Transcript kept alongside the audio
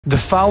The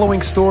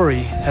following story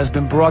has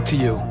been brought to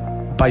you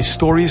by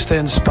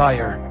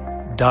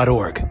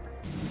StoriesToInspire.org.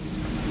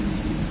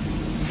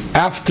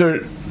 After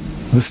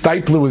the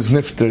Steipler was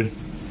nifter,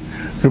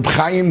 Reb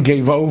Chaim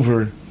gave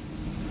over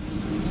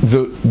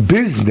the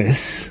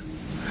business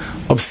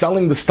of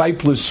selling the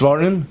Steipler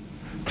Svarim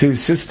to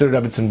his sister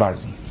Rebbetzin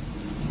Barzin.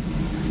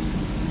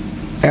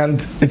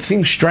 And it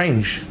seems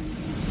strange.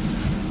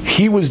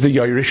 He was the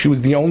Yerush, he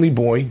was the only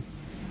boy.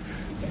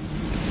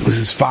 It was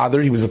his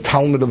father, he was a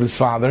Talmud of his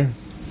father.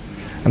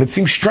 And it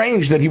seems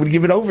strange that he would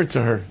give it over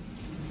to her.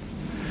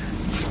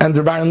 And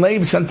the Baron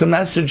Leib sent a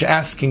message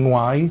asking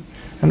why.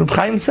 And Reb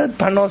Chaim said,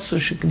 Parnosa,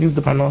 she could use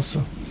the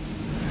Parnosa.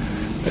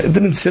 It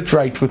didn't sit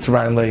right with the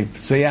Baron Leib.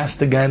 So he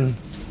asked again.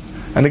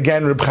 And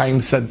again Reb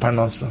Chaim said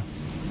Parnosa.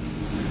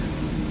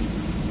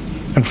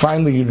 And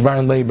finally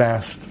Baron Leib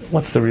asked,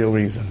 what's the real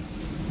reason?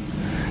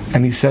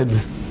 And he said,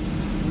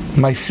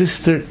 my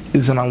sister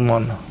is an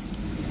almana.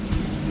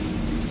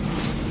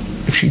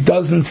 If she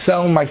doesn't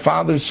sell my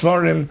father's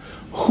Svarim,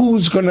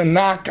 who's going to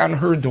knock on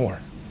her door?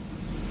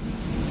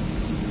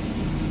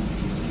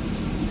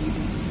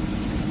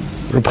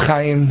 Reb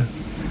Chaim,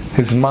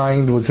 his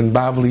mind was in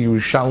Bavli,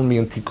 Yerushalmi,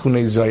 and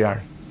Tikkunei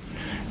Zohar.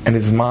 And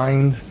his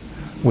mind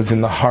was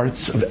in the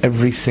hearts of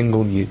every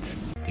single Yid.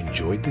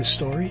 Enjoyed this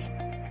story?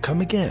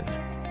 Come again.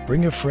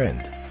 Bring a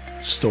friend.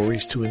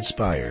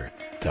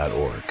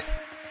 StoriesToInspire.org